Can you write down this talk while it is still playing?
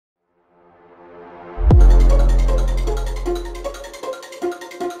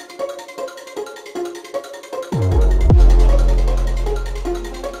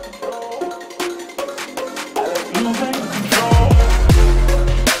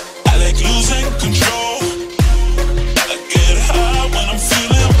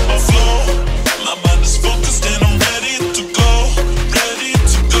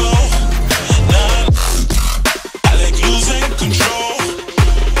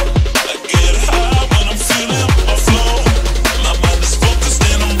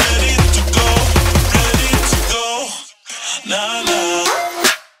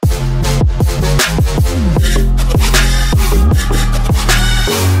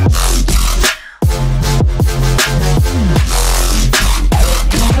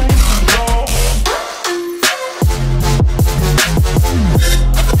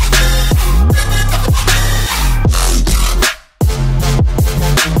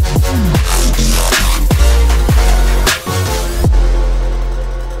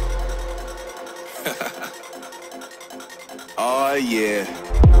yeah.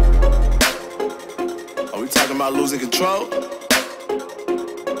 Are we talking about losing control?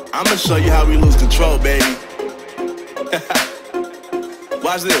 I'ma show you how we lose control, baby.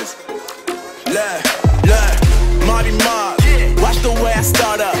 Watch this. Look, Marty Mark. Watch the way I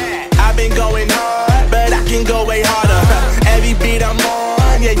start up. I've been going hard, but I can go way harder. Every beat I'm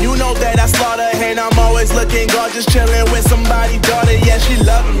on, yeah, you know that I slaughter. And I'm always looking gorgeous, chilling with somebody's daughter. Yeah, she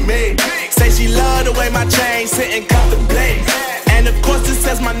loving me. Say she love the way my chain sit and contemplate. And of course it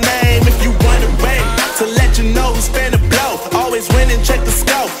says my name if you wanna wait. To let you know who's finna blow. Always winning, check the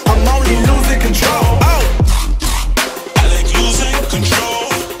scope. I'm only losing control. Oh, I like losing control.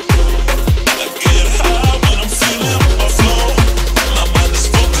 I get high when I'm feeling my flow. My mind is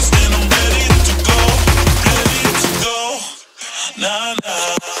focused and I'm ready to go. Ready to go. Nah,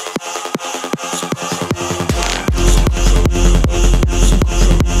 nah.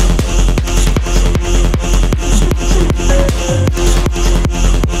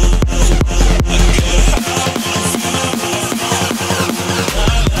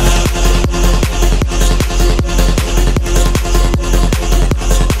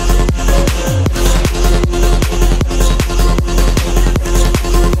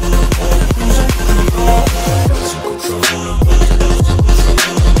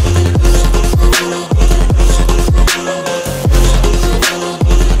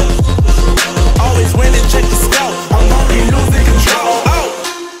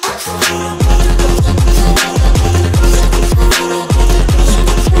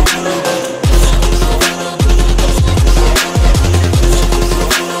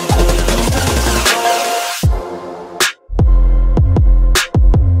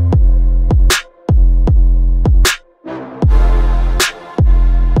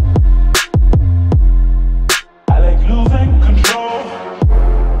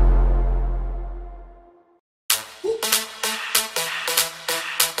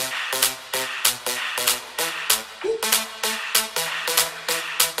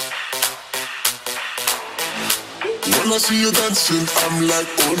 When I see you dancing, I'm like,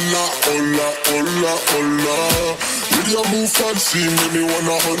 hola, hola, hola, hola. With your move fancy, make me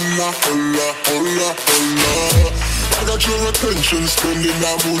wanna hola, hola, hola, hola. I got your attention, spending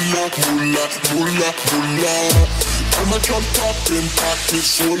that moolah, moolah, moolah, moolah. I'm a jump poppin', pocket,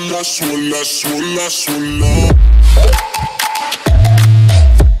 swola, swola, swola, swola.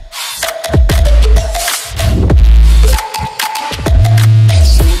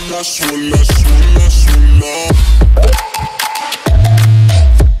 Swola, swola, swola, swola.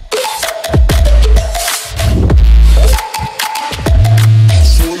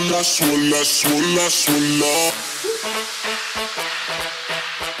 Swola, swola, swola.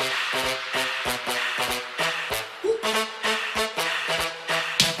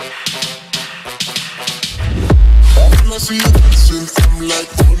 When I see you dancing, I'm like,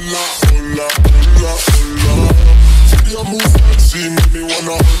 hola, hola, hola, hola. See your move fancy, make me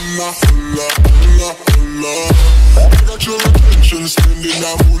wanna hola, hola, hola, hola. I got your attention, spending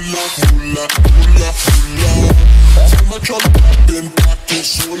that moolah, moolah, moolah, moolah. I'm a drop in pocket,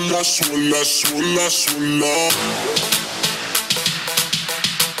 swola, swola, swola, swola.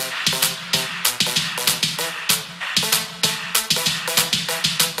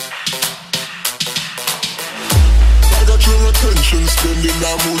 I got your attention, spending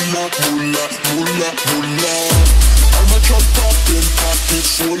that moolah, moolah, moolah, moolah. I'm a drop in pocket,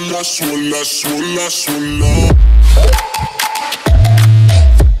 swola, swola, swola, swola.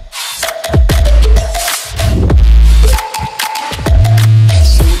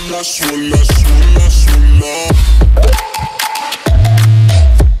 Swola, swola, swola.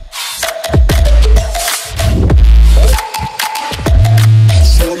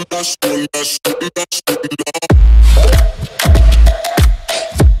 Swola, swola, swola, swola.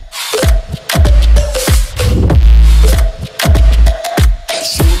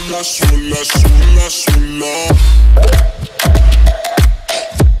 Swola, swola, swola, swola.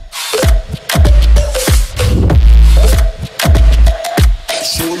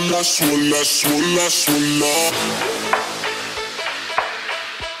 Swola, swola, swola.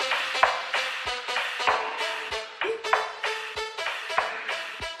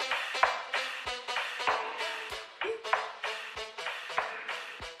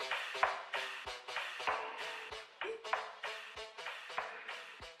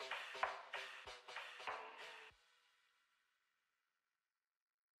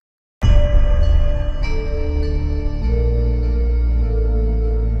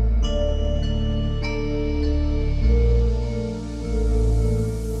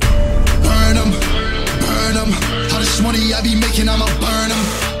 Money I be making, I'ma burn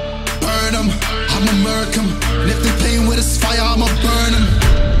them, I'ma murk them. And if they playing with us, fire, I'ma burn him.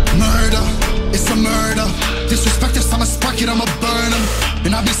 Murder, it's a murder. Disrespect us, I'ma spark it, I'ma burn him.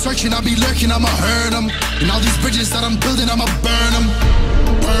 And I'll be searching, I'll be lurking, I'ma hurt him. And all these bridges that I'm building, I'ma burn him.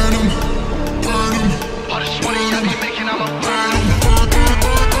 Burn him, burn him. All this money I be making, I'ma burn him.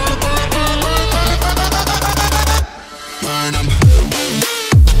 Burn him.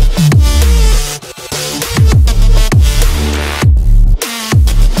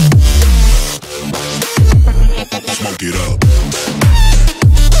 Smoke it up.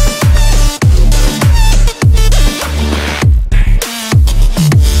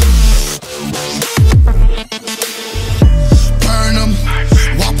 Burn 'em.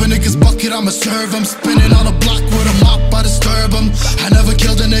 Whop a nigga's bucket, I'ma serve 'em. Spinning on a block with a mop, I disturb 'em. I never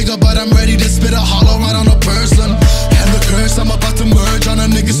killed a nigga, but I'm ready to spit a hollow right on a person. And the curse, I'm about to merge on a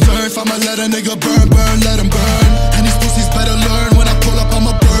nigga's turf. I'ma let a nigga burn, burn, let him burn.